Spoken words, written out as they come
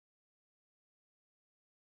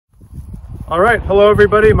All right, hello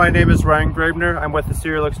everybody. My name is Ryan Graebner. I'm with the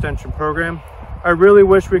Serial Extension Program. I really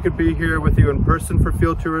wish we could be here with you in person for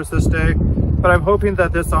field tours this day, but I'm hoping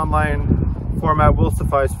that this online format will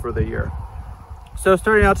suffice for the year. So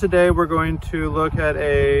starting out today, we're going to look at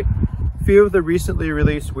a few of the recently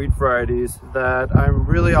released wheat varieties that I'm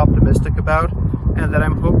really optimistic about and that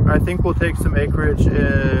I think will take some acreage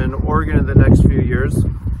in Oregon in the next few years.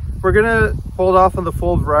 We're gonna hold off on the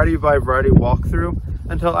full variety by variety walkthrough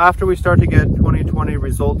until after we start to get 2020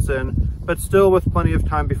 results in, but still with plenty of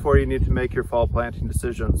time before you need to make your fall planting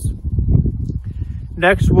decisions.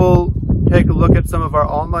 Next, we'll take a look at some of our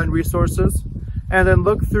online resources and then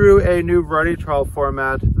look through a new variety trial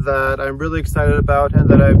format that I'm really excited about and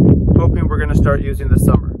that I'm hoping we're gonna start using this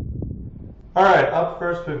summer. All right, up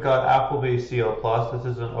first we've got Appleby CL+. This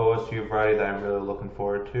is an OSU variety that I'm really looking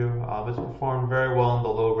forward to. It's performed very well in the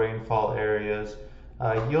low rainfall areas.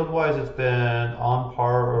 Yield-wise, it's been on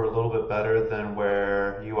par or a little bit better than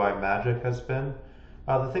where UI Magic has been.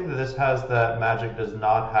 The thing that this has that Magic does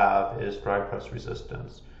not have is dry crust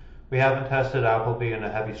resistance. We haven't tested Appleby in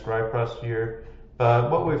a heavy dry crust year, but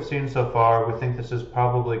what we've seen so far, we think this is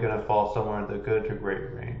probably going to fall somewhere in the good to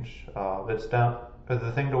great range. But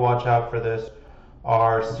the thing to watch out for this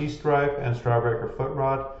are sea stripe and strawbreaker foot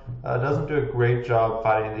rot. Doesn't do a great job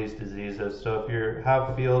fighting these diseases. So if you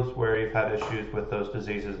have fields where you've had issues with those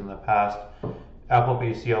diseases in the past,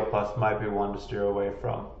 Appleby CL+ might be one to steer away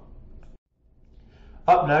from.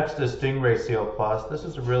 Up next is Stingray CL+. This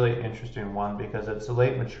is a really interesting one because it's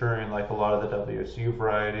late maturing like a lot of the WSU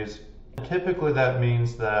varieties. Typically that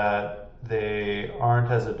means that they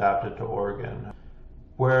aren't as adapted to Oregon.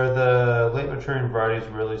 Where the late maturing varieties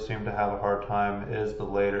really seem to have a hard time is the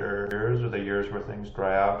later years or the years where things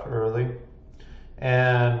dry out early.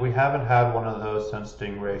 And we haven't had one of those since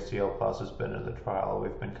Stingray CL+ has been in the trial.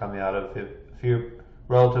 We've been coming out of a few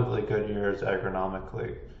relatively good years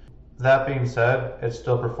agronomically. That being said, it's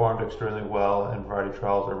still performed extremely well in variety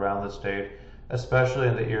trials around the state, especially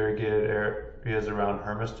in the irrigated areas around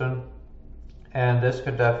Hermiston. And this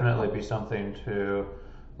could definitely be something to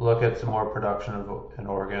look at some more production in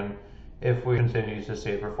Oregon if we continue to see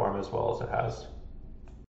it perform as well as it has.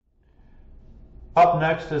 Up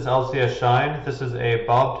next is LCS Shine. This is a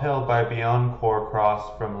bobtail by Beyond Core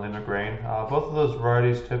cross from Lima Grain. Both of those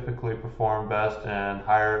varieties typically perform best in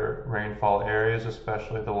higher rainfall areas,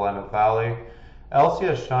 especially the Willamette Valley.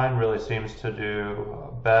 LCS Shine really seems to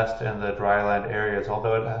do best in the dryland areas,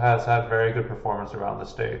 although it has had very good performance around the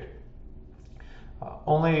state.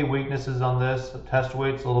 Only weaknesses on this, test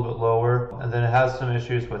weight's a little bit lower, and then it has some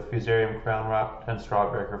issues with Fusarium crown rot and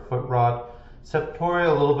strawbreaker foot rot. Septoria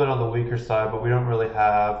a little bit on the weaker side, but we don't really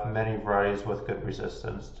have many varieties with good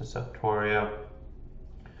resistance to Septoria.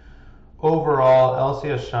 Overall,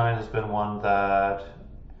 LCS Shine has been one that,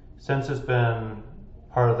 since it's been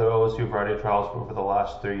part of the OSU variety trials over the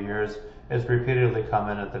last 3 years, has repeatedly come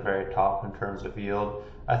in at the very top in terms of yield.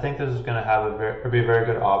 I think this is going to be a very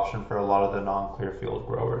good option for a lot of the non-clear field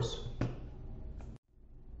growers.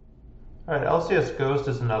 Alright, LCS Ghost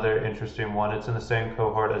is another interesting one. It's in the same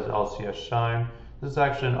cohort as LCS Shine. This is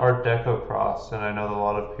actually an Art Deco cross, and I know that a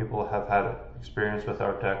lot of people have had experience with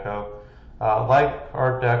Art Deco. Like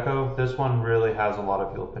Art Deco, this one really has a lot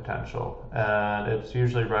of yield potential, and it's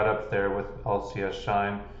usually right up there with LCS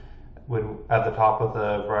Shine at the top of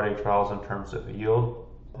the variety trials in terms of yield.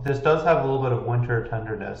 This does have a little bit of winter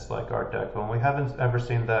tenderness like Art Deco, and we haven't ever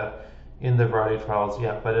seen that in the variety trials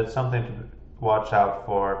yet, but it's something to watch out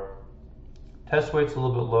for. Test weight's a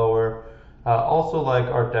little bit lower. Also like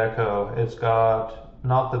Art Deco, it's got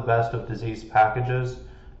not the best of disease packages.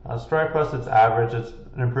 Stripe crust, it's average. It's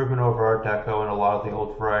an improvement over Art Deco and a lot of the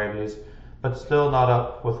old varieties, but still not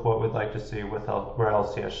up with what we'd like to see with where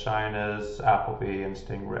LCS Shine is, Appleby, and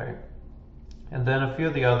Stingray. And then a few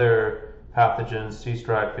of the other pathogens, sea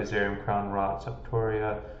stripe, Fusarium crown rot,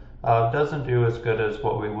 Septoria, doesn't do as good as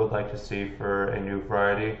what we would like to see for a new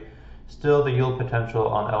variety. Still, the yield potential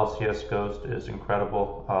on LCS Ghost is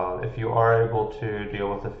incredible. If you are able to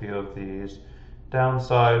deal with a few of these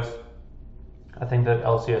downsides, I think that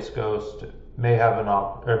LCS Ghost may have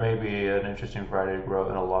may be an interesting variety to grow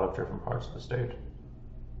in a lot of different parts of the state.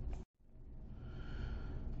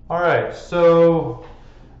 All right, so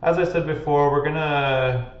as I said before, we're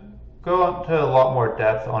gonna go into a lot more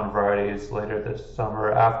depth on varieties later this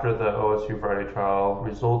summer after the OSU variety trial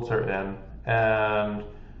results are in, and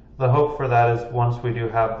the hope for that is once we do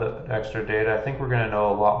have the extra data, I think we're going to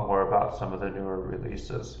know a lot more about some of the newer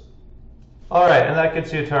releases. All right, and that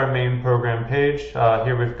gets you to our main program page.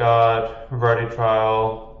 Here we've got variety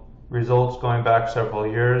trial results going back several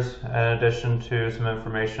years, in addition to some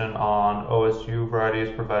information on OSU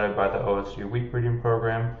varieties provided by the OSU wheat breeding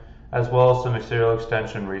program, as well as some cereal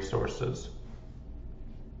extension resources.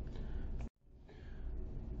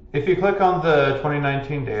 If you click on the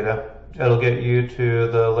 2019 data, it'll get you to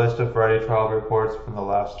the list of variety trial reports from the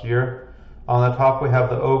last year. On the top we have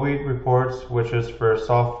the O-wheat reports, which is for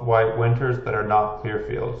soft white winters that are not clear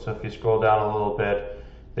fields. So if you scroll down a little bit,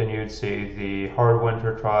 then you'd see the hard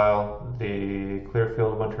winter trial, the clear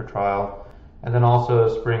field winter trial, and then also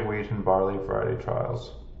spring wheat and barley variety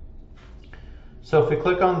trials. So if we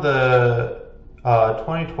click on the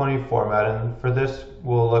 2020 format, and for this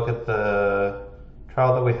we'll look at the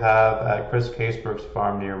trial that we have at Chris Caseberg's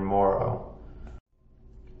farm near Morrow.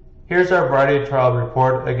 Here's our variety trial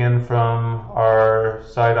report, again from our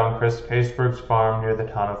site on Chris Caseberg's farm near the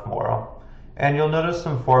town of Morrow. And you'll notice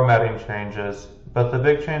some formatting changes, but the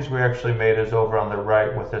big change we actually made is over on the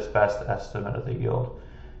right with this best estimate of the yield.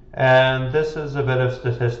 And this is a bit of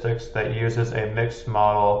statistics that uses a mixed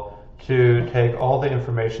model to take all the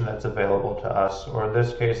information that's available to us, or in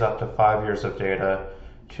this case up to 5 years of data,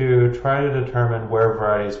 to try to determine where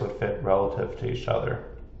varieties would fit relative to each other.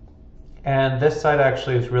 And this site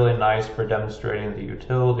actually is really nice for demonstrating the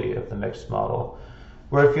utility of the mixed model,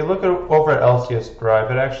 where if you look over at LCS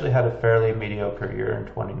Drive, it actually had a fairly mediocre year in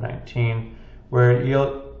 2019, where it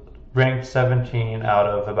ranked 17 out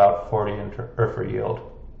of about 40 for yield.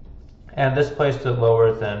 And this placed it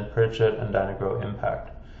lower than Pritchett and Dynagro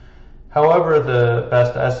Impact. However, the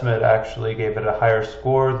best estimate actually gave it a higher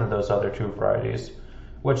score than those other two varieties,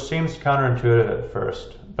 which seems counterintuitive at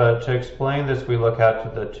first. But to explain this, we look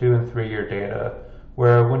at the 2 and 3 year data,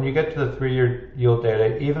 where when you get to the 3 year yield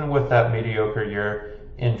data, even with that mediocre year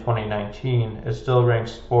in 2019, it still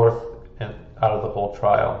ranks 4th out of the whole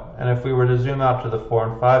trial. And if we were to zoom out to the 4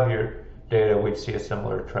 and 5 year data, we'd see a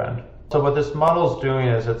similar trend. So what this model is doing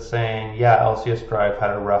is it's saying, yeah, LCS Drive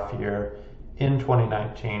had a rough year in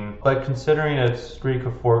 2019, but considering its streak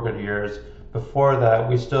of 4 good years before that,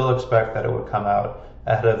 we still expect that it would come out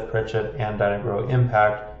ahead of Pritchett and Dynagro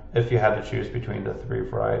Impact if you had to choose between the 3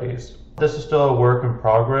 varieties. This is still a work in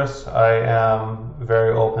progress. I am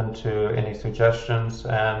very open to any suggestions,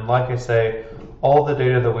 and like I say, all the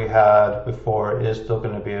data that we had before is still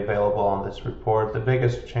going to be available on this report. The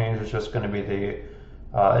biggest change is just going to be the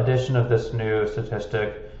addition of this new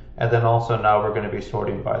statistic, and then also now we're going to be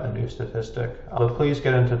sorting by the new statistic. But please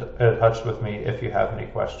get in touch with me if you have any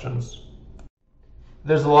questions.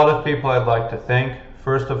 There's a lot of people I'd like to thank.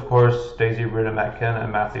 First, of course, Daisy Ruda-Metkin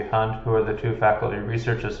and Matthew Hunt, who are the 2 faculty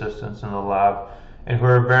research assistants in the lab, and who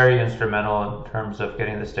are very instrumental in terms of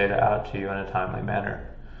getting this data out to you in a timely manner.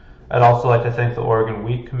 I'd also like to thank the Oregon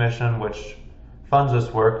Wheat Commission, which funds this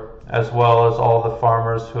work, as well as all the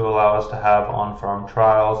farmers who allow us to have on-farm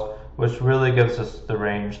trials, which really gives us the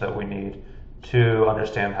range that we need to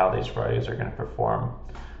understand how these varieties are going to perform.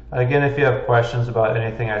 Again, if you have questions about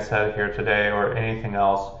anything I said here today or anything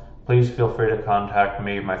else, please feel free to contact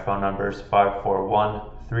me. My phone number is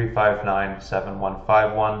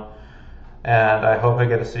 541-359-7151. And I hope I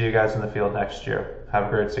get to see you guys in the field next year. Have a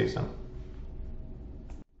great season.